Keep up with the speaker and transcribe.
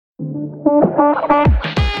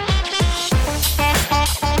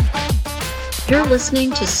You're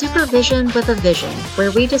listening to Supervision with a Vision, where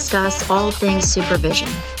we discuss all things supervision.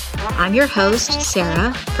 I'm your host,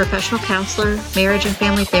 Sarah, professional counselor, marriage and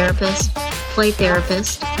family therapist, play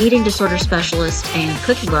therapist, eating disorder specialist, and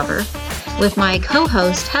cookie lover, with my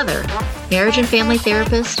co-host, Heather, marriage and family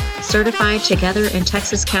therapist, certified Together in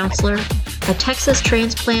Texas counselor, a Texas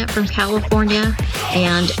transplant from California,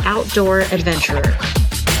 and outdoor adventurer.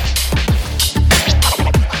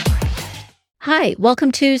 Hi,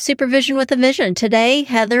 welcome to Supervision with a Vision. Today,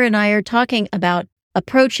 Heather and I are talking about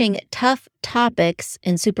approaching tough topics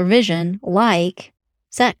in supervision like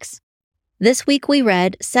sex. This week we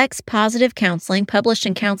read Sex Positive Counseling, published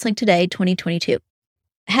in Counseling Today 2022.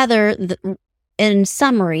 Heather, in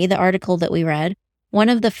summary, the article that we read, one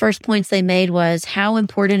of the first points they made was how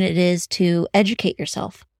important it is to educate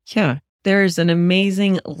yourself. Yeah, there's an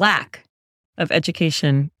amazing lack of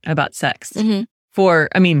education about sex.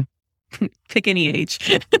 Pick any age.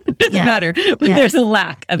 It doesn't matter. But there's a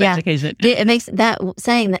lack of education. It makes that,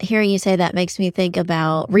 saying that, hearing you say that makes me think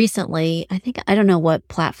about recently, I don't know what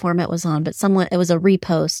platform it was on, but it was a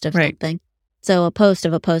repost of something. So a post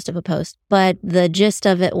of a post of a post. But the gist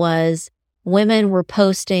of it was women were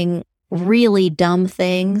posting really dumb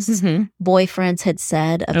things boyfriends had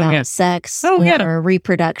said about sex or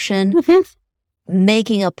reproduction,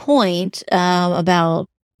 making a point about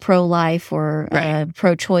pro-life or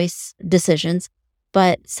pro-choice decisions.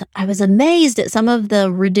 But I was amazed at some of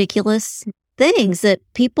the ridiculous things that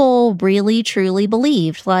people really, truly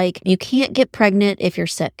believed. Like, you can't get pregnant if you're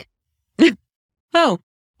sick. Oh,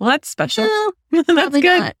 well, that's special. No, that's good.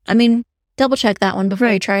 Not. I mean, double check that one before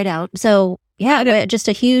you try it out. So, just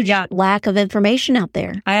a huge lack of information out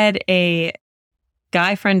there. I had a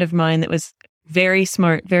guy friend of mine that was very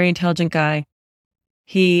smart, very intelligent guy.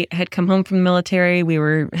 He had come home from the military. We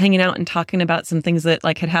were hanging out and talking about some things that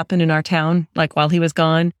had happened in our town, while he was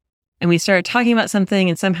gone. And we started talking about something,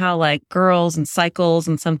 and somehow girls and cycles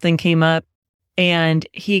and something came up. And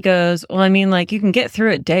he goes, well, you can get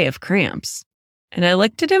through a day of cramps. And I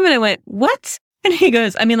looked at him and I went, what? And he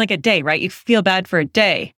goes, a day, right? You feel bad for a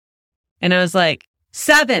day. And I was like,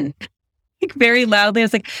 7. Very loudly. I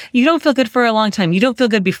was like, you don't feel good for a long time. You don't feel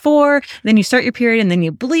good before, then you start your period and then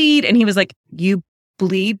you bleed. And he was like, you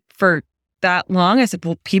bleed for that long? I said,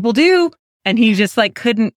 well, people do. And he just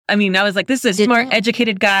couldn't. I was like, this is a smart,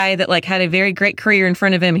 educated guy that had a very great career in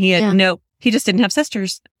front of him. He had he just didn't have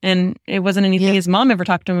sisters, and it wasn't anything his mom ever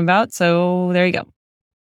talked to him about. So there you go.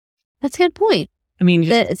 That's a good point.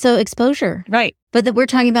 So exposure. Right. But we're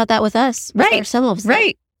talking about that with us, with ourselves.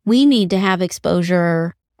 Right. We need to have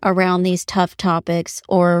exposure around these tough topics,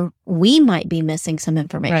 or we might be missing some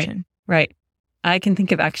information. Right. I can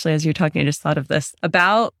think of, actually, as you're talking, I just thought of this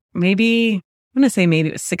about maybe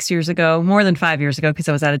it was 6 years ago, more than 5 years ago, because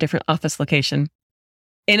I was at a different office location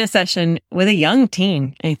in a session with a young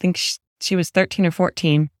teen. I think she was 13 or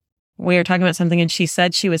 14. We were talking about something and she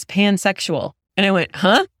said she was pansexual. And I went,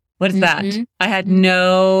 huh? What is that? I had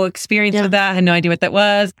no experience with that. I had no idea what that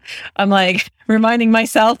was. I'm reminding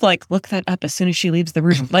myself, look that up as soon as she leaves the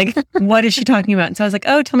room. What is she talking about? And so I was like,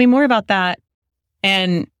 oh, tell me more about that.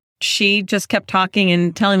 And she just kept talking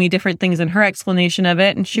and telling me different things in her explanation of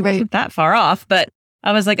it. And she wasn't that far off. But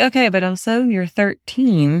I was like, okay, but also you're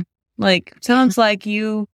 13. Sounds like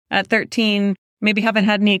you at 13 maybe haven't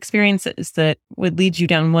had any experiences that would lead you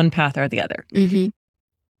down one path or the other.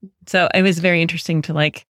 So it was very interesting to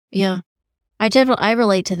I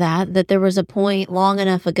relate to that there was a point long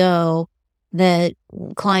enough ago that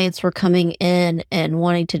clients were coming in and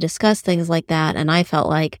wanting to discuss things like that. And I felt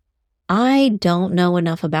like, I don't know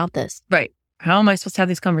enough about this. Right. How am I supposed to have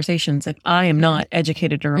these conversations if I am not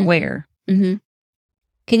educated or aware? Can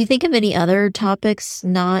you think of any other topics,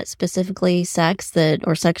 not specifically sex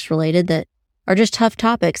or sex related, that are just tough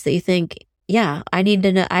topics that you think, I need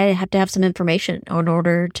to know, I have to have some information in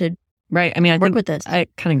order to I think with this. It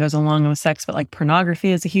kind of goes along with sex, but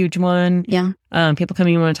pornography is a huge one. Yeah. People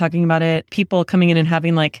coming in and talking about it. People coming in and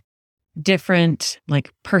having different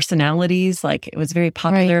personalities. It was very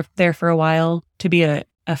popular there for a while to be a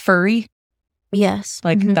furry. Yes.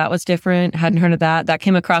 That was different. Hadn't heard of that. That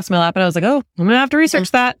came across my lap and I was like, oh, I'm going to have to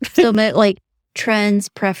research that. So trends,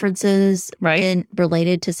 preferences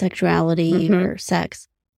related to sexuality or sex.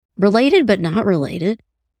 Related but not related.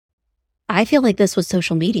 I feel like this was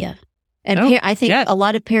social media. And I think a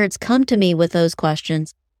lot of parents come to me with those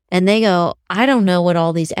questions and they go, I don't know what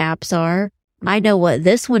all these apps are. I know what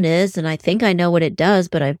this one is, and I think I know what it does,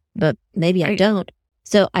 but maybe I don't.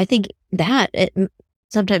 So I think that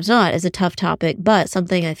sometimes not is a tough topic, but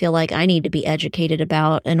something I feel like I need to be educated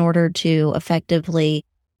about in order to effectively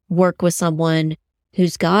work with someone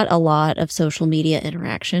who's got a lot of social media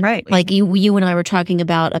interaction. Right. Like you and I were talking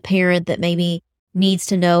about a parent that maybe needs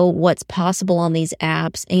to know what's possible on these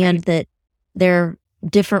apps and that there are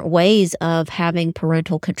different ways of having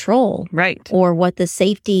parental control. Right. Or what the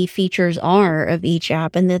safety features are of each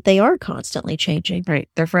app and that they are constantly changing. Right.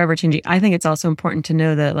 They're forever changing. I think it's also important to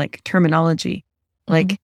know that like terminology,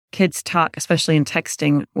 like kids talk, especially in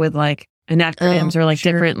texting with like acronyms or like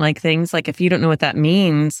different like things. Like if you don't know what that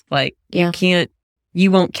means, like you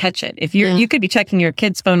won't catch it. If you could be checking your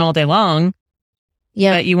kid's phone all day long,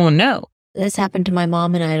 but you won't know. This happened to my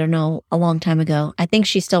mom and I don't know, a long time ago. I think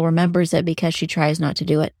she still remembers it because she tries not to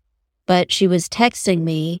do it. But she was texting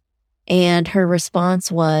me and her response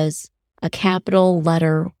was a capital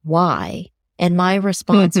letter Y. And my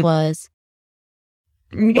response was,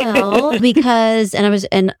 well, because, I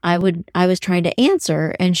was trying to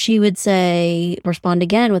answer and she would respond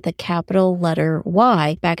again with a capital letter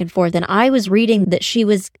Y back and forth. And I was reading that she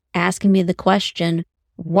was asking me the question,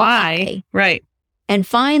 why? Right. And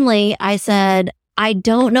finally I said, I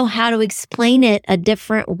don't know how to explain it a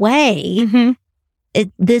different way.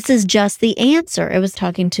 This is just the answer. I was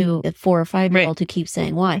talking to a 4 or 5-year-old who keeps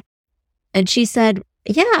saying why. And she said,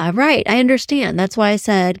 yeah, right. I understand. That's why I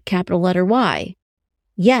said capital letter Y.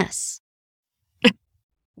 Yes.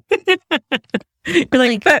 You're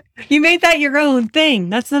like, but you made that your own thing.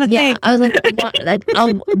 That's not a thing. I was like,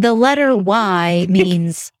 the letter Y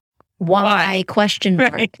means why? Question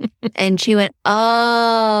mark. Right. And she went,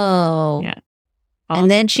 oh. Yeah. And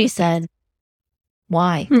then she said,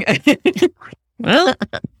 why? Well,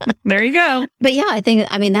 there you go. But yeah,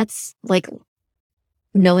 that's like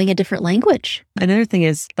knowing a different language. Another thing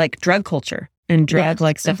is like drug culture and drug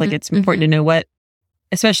like stuff. Like it's important to know what,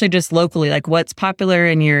 especially just locally, like what's popular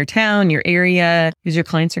in your town, your area, because your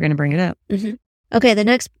clients are going to bring it up. Okay. The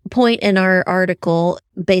next point in our article,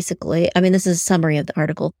 basically, this is a summary of the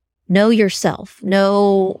article. Know yourself.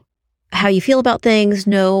 Know how you feel about things.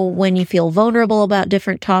 Know when you feel vulnerable about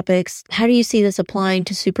different topics. How do you see this applying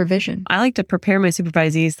to supervision? I like to prepare my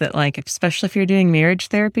supervisees that like, especially if you're doing marriage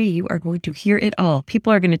therapy, you are going to hear it all.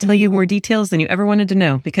 People are going to tell you more details than you ever wanted to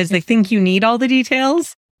know because they think you need all the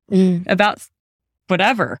details about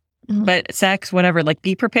whatever, but sex, whatever, like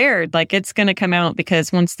be prepared. Like it's going to come out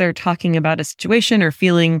because once they're talking about a situation or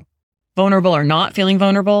feeling vulnerable or not feeling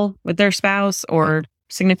vulnerable with their spouse or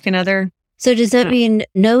significant other. So does that mean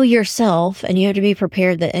know yourself and you have to be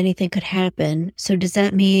prepared that anything could happen? So does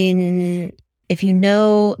that mean if you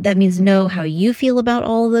know, that means know how you feel about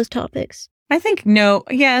all of those topics? I think know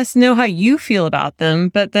how you feel about them,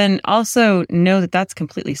 but then also know that that's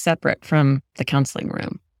completely separate from the counseling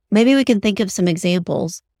room. Maybe we can think of some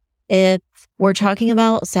examples. If we're talking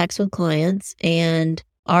about sex with clients and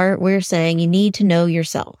we're saying you need to know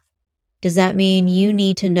yourself. Does that mean you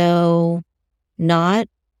need to know not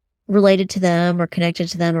related to them or connected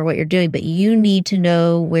to them or what you're doing, but you need to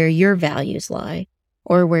know where your values lie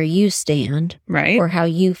or where you stand, right? Or how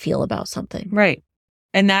you feel about something. Right.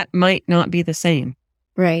 And that might not be the same.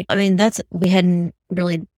 Right. We hadn't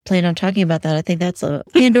really planned on talking about that. I think that's a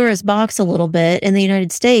Pandora's box a little bit. In the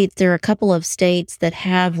United States, there are a couple of states that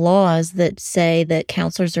have laws that say that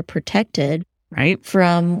counselors are protected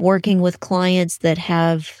from working with clients that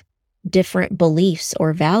have different beliefs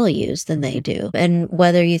or values than they do. And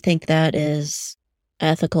whether you think that is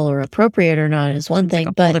ethical or appropriate or not is one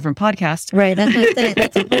thing, but a different podcast. Right.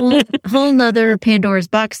 That's a whole nother Pandora's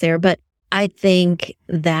box there. But I think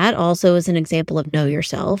that also is an example of know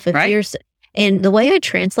yourself. And the way I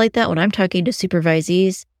translate that when I'm talking to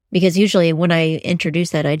supervisees, because usually when I introduce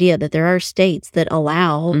that idea that there are states that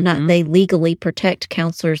allow, they legally protect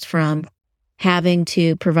counselors from having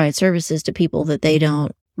to provide services to people that they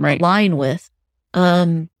don't align with.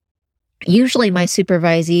 Usually my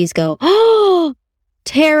supervisees go, oh,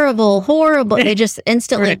 terrible, horrible. They just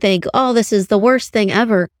instantly think, oh, this is the worst thing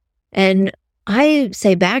ever. And I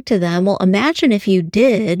say back to them, well, imagine if you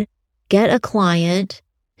did get a client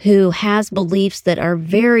who has beliefs that are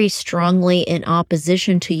very strongly in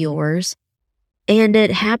opposition to yours, and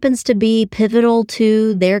it happens to be pivotal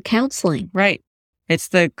to their counseling. Right. It's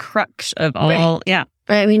the crux of all. Yeah.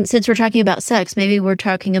 Since we're talking about sex, maybe we're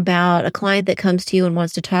talking about a client that comes to you and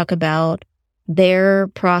wants to talk about their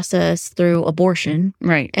process through abortion.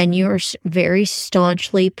 Right. And you're very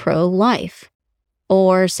staunchly pro-life.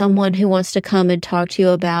 Or someone who wants to come and talk to you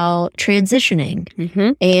about transitioning.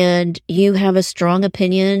 And you have a strong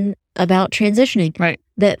opinion about transitioning. Right.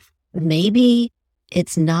 That maybe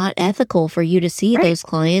it's not ethical for you to see those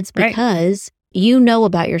clients because you know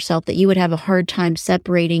about yourself that you would have a hard time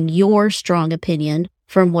separating your strong opinion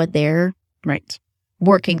from what they're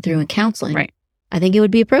working through in counseling. Right. I think it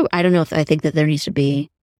would be appropriate. I don't know if I think that there needs to be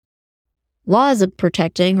laws of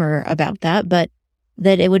protecting or about that, but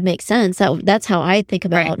that it would make sense. That's how I think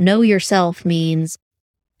about know yourself means,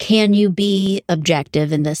 can you be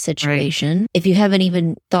objective in this situation? Right. If you haven't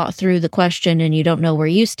even thought through the question and you don't know where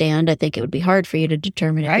you stand, I think it would be hard for you to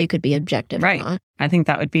determine if you could be objective or not. I think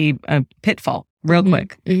that would be a pitfall real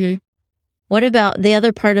quick. Mm-hmm. What about the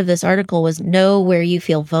other part of this article was know where you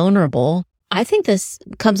feel vulnerable. I think this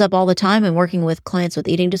comes up all the time in working with clients with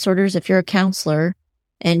eating disorders. If you're a counselor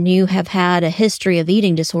and you have had a history of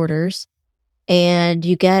eating disorders and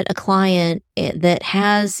you get a client that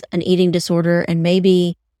has an eating disorder and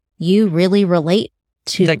maybe you really relate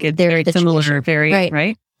to like it's their very situation. Similar,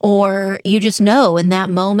 right? Or you just know in that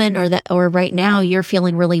moment or right now you're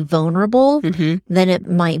feeling really vulnerable, then it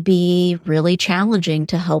might be really challenging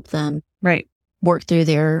to help them work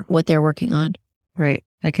through what they're working on. Right.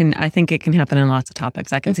 I think it can happen in lots of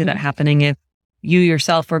topics. I can see that happening if you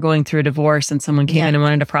yourself were going through a divorce and someone came in and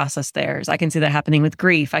wanted to process theirs. I can see that happening with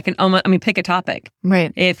grief. Pick a topic.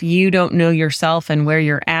 Right. If you don't know yourself and where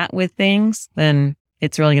you're at with things, then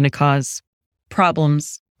it's really going to cause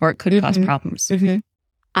problems, or it could cause problems. Mm-hmm.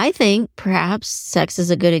 I think perhaps sex is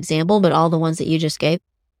a good example, but all the ones that you just gave,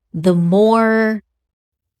 the more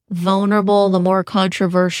vulnerable, the more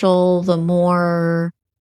controversial, the more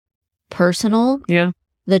personal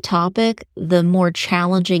the topic, the more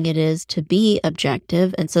challenging it is to be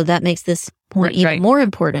objective. And so that makes this point even more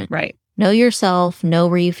important. Right. Know yourself, know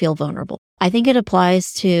where you feel vulnerable. I think it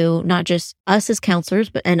applies to not just us as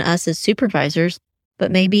counselors, and us as supervisors,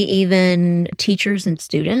 but maybe even teachers and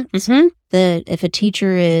students. That if a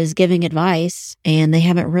teacher is giving advice and they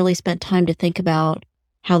haven't really spent time to think about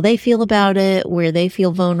how they feel about it, where they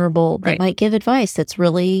feel vulnerable, they might give advice that's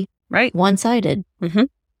really one-sided.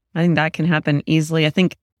 I think that can happen easily. I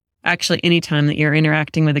think actually anytime that you're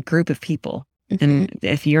interacting with a group of people, and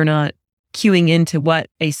if you're not cueing into what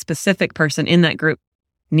a specific person in that group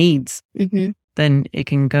needs, then it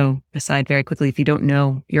can go aside very quickly if you don't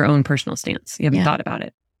know your own personal stance. You haven't thought about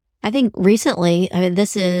it. I think recently,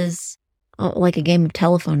 this is like a game of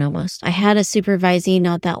telephone almost. I had a supervisee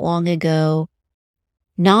not that long ago,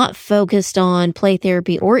 not focused on play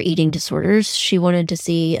therapy or eating disorders. She wanted to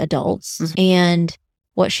see adults. And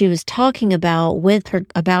what she was talking about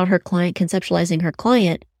about her client, conceptualizing her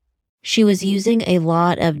client, she was using a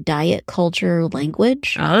lot of diet culture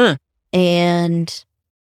language. And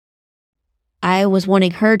I was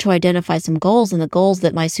wanting her to identify some goals, and the goals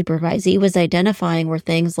that my supervisee was identifying were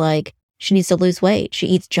things like she needs to lose weight. She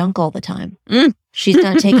eats junk all the time. She's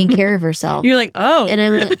not taking care of herself. You're like, oh.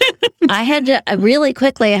 And I had to really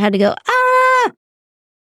quickly, I had to go,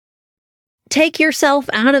 take yourself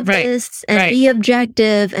out of this and be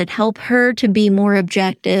objective and help her to be more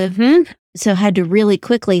objective. So I had to really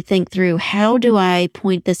quickly think through, how do I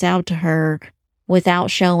point this out to her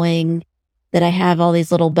without showing that I have all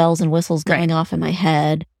these little bells and whistles going off in my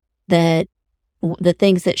head, that the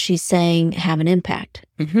things that she's saying have an impact.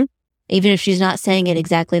 Even if she's not saying it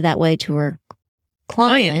exactly that way to her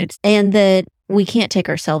client. And that we can't take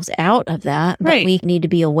ourselves out of that, but we need to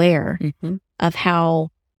be aware of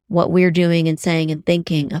how what we're doing and saying and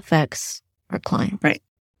thinking affects our client. Right.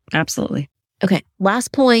 Absolutely. Okay.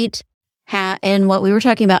 Last point, and what we were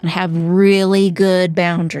talking about, have really good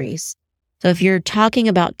boundaries. So if you're talking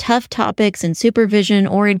about tough topics in supervision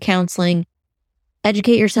or in counseling,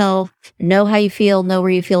 educate yourself, know how you feel, know where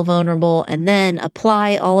you feel vulnerable, and then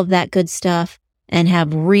apply all of that good stuff and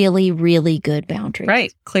have really, really good boundaries.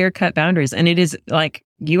 Right. Clear-cut boundaries. And it is like,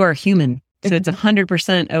 you are human. So it's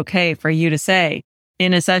 100% okay for you to say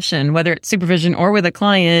in a session, whether it's supervision or with a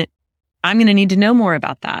client, I'm going to need to know more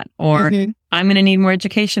about that, or I'm going to need more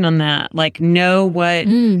education on that. Like, know what,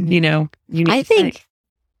 you need to say.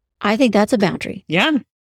 I think that's a boundary. Yeah.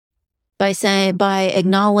 By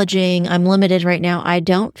acknowledging I'm limited right now, I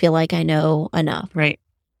don't feel like I know enough. Right.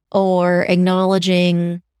 Or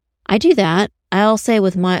acknowledging, I do that. I'll say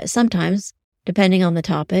sometimes, depending on the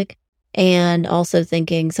topic, and also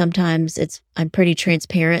thinking sometimes I'm pretty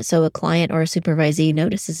transparent, so a client or a supervisee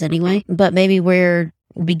notices anyway. But maybe we're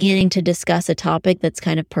beginning to discuss a topic that's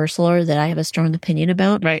kind of personal or that I have a strong opinion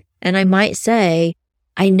about. Right. And I might say,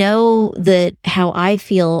 I know that how I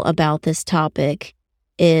feel about this topic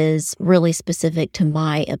is really specific to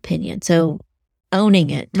my opinion. So owning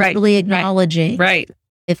it, totally acknowledging. Right.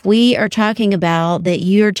 If we are talking about that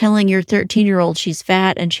you're telling your 13-year-old she's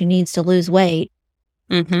fat and she needs to lose weight,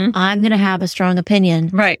 I'm going to have a strong opinion.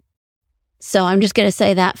 Right. So I'm just going to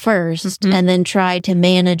say that first and then try to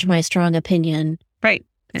manage my strong opinion. Right.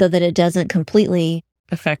 So that it doesn't completely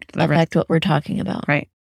affect what we're talking about. Right.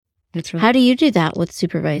 That's right. How do you do that with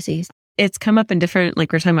supervisees? it's come up in different,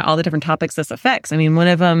 like we're talking about all the different topics this affects. I mean, one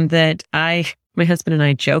of them that my husband and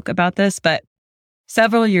I joke about this, but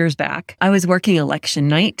several years back, I was working election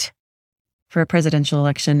night for a presidential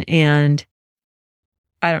election, and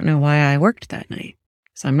I don't know why I worked that night.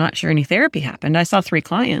 So I'm not sure any therapy happened. I saw 3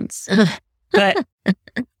 clients, but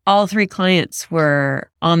all 3 clients were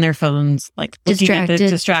on their phones, like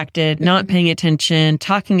distracted, not paying attention,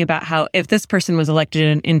 talking about how if this person was elected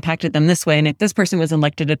and impacted them this way, and if this person was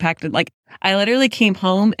elected, impacted. Like, I literally came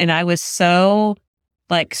home and I was so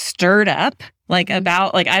like stirred up, like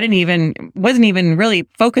about, like, wasn't even really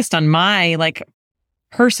focused on my like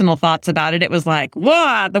personal thoughts about it. It was like,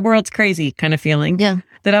 whoa, the world's crazy kind of feeling. Yeah.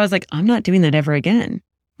 That I was like, I'm not doing that ever again.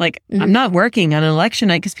 Like, I'm not working on an election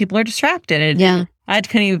night because people are distracted. And I had to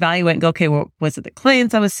kind of evaluate and go, okay, well, was it the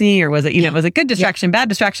clients I was seeing, or was it, was it good distraction, bad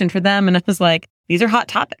distraction for them? And I was like, these are hot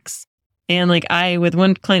topics. And like with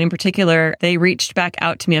one client in particular, they reached back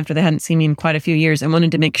out to me after they hadn't seen me in quite a few years and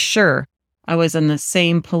wanted to make sure I was in the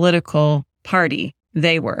same political party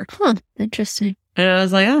they were. Huh. Interesting. And I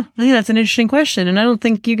was like, oh, I think that's an interesting question. And I don't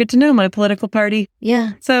think you get to know my political party.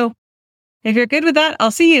 Yeah. So if you're good with that, I'll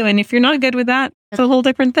see you. And if you're not good with that, it's a whole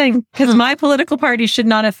different thing, because my political party should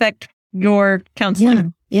not affect your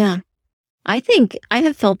counseling. Yeah. I think I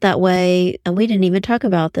have felt that way, and we didn't even talk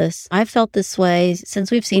about this. I've felt this way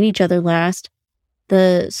since we've seen each other last.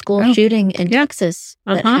 The school shooting in Texas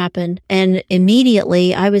that happened. And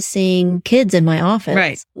immediately I was seeing kids in my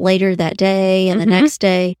office later that day and the next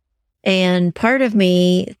day. And part of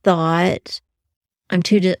me thought, I'm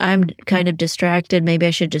kind of distracted. Maybe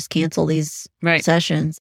I should just cancel these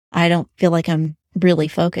sessions. I don't feel like I'm really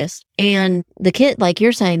focused. And the kid, like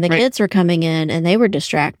you're saying, the kids were coming in and they were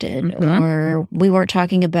distracted, or we weren't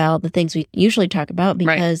talking about the things we usually talk about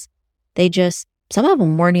because they just, some of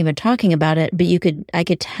them weren't even talking about it, but I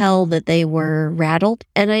could tell that they were rattled.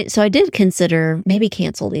 And so I did consider maybe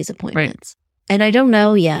cancel these appointments. And I don't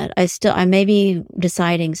know yet. I may be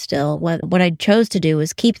deciding still. What I chose to do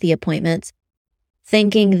was keep the appointments,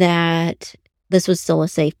 thinking that this was still a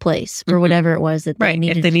safe place for whatever it was that they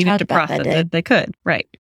needed to process it, they could. Right.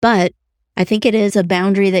 But I think it is a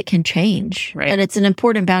boundary that can change. Right. And it's an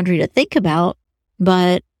important boundary to think about,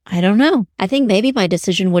 but I don't know. I think maybe my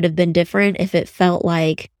decision would have been different if it felt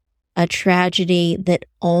like a tragedy that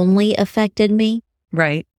only affected me.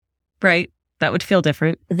 Right. Right. That would feel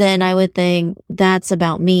different. Then I would think that's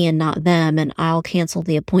about me and not them, and I'll cancel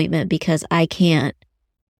the appointment because I can't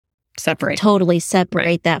totally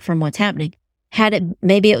separate that from what's happening. Had it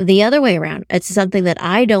maybe the other way around, it's something that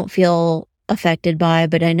I don't feel affected by,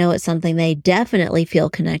 but I know it's something they definitely feel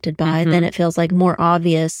connected by. Then it feels like more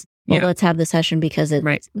obvious. Well, let's have the session because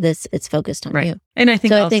it's focused on you. And I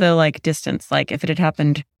think like distance, like if it had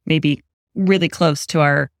happened maybe really close to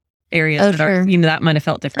our areas, that might have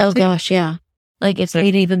felt different. Oh gosh, yeah. Like if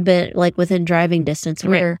we'd even been like within driving distance,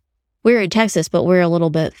 we're in Texas, but we're a little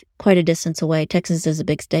bit, quite a distance away. Texas is a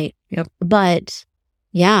big state. Yep. But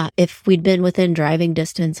yeah, if we'd been within driving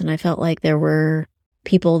distance and I felt like there were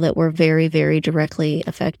people that were very, very directly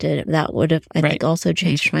affected, that would have, I think, also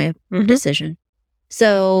changed my decision.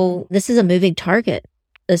 So this is a moving target.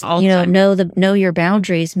 This, know your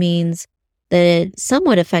boundaries means that it's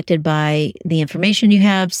somewhat affected by the information you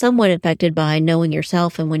have, somewhat affected by knowing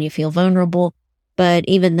yourself and when you feel vulnerable. But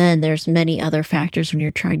even then, there's many other factors when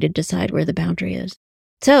you're trying to decide where the boundary is.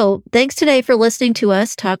 So thanks today for listening to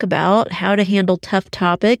us talk about how to handle tough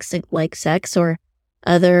topics like sex or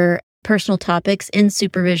other personal topics in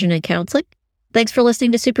supervision and counseling. Thanks for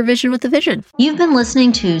listening to Supervision with a Vision. You've been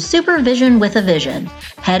listening to Supervision with a Vision.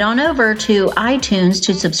 Head on over to iTunes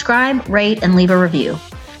to subscribe, rate, and leave a review.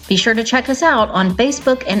 Be sure to check us out on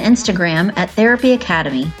Facebook and Instagram at Therapy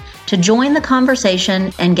Academy to join the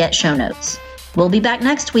conversation and get show notes. We'll be back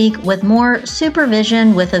next week with more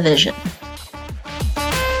Supervision with a Vision.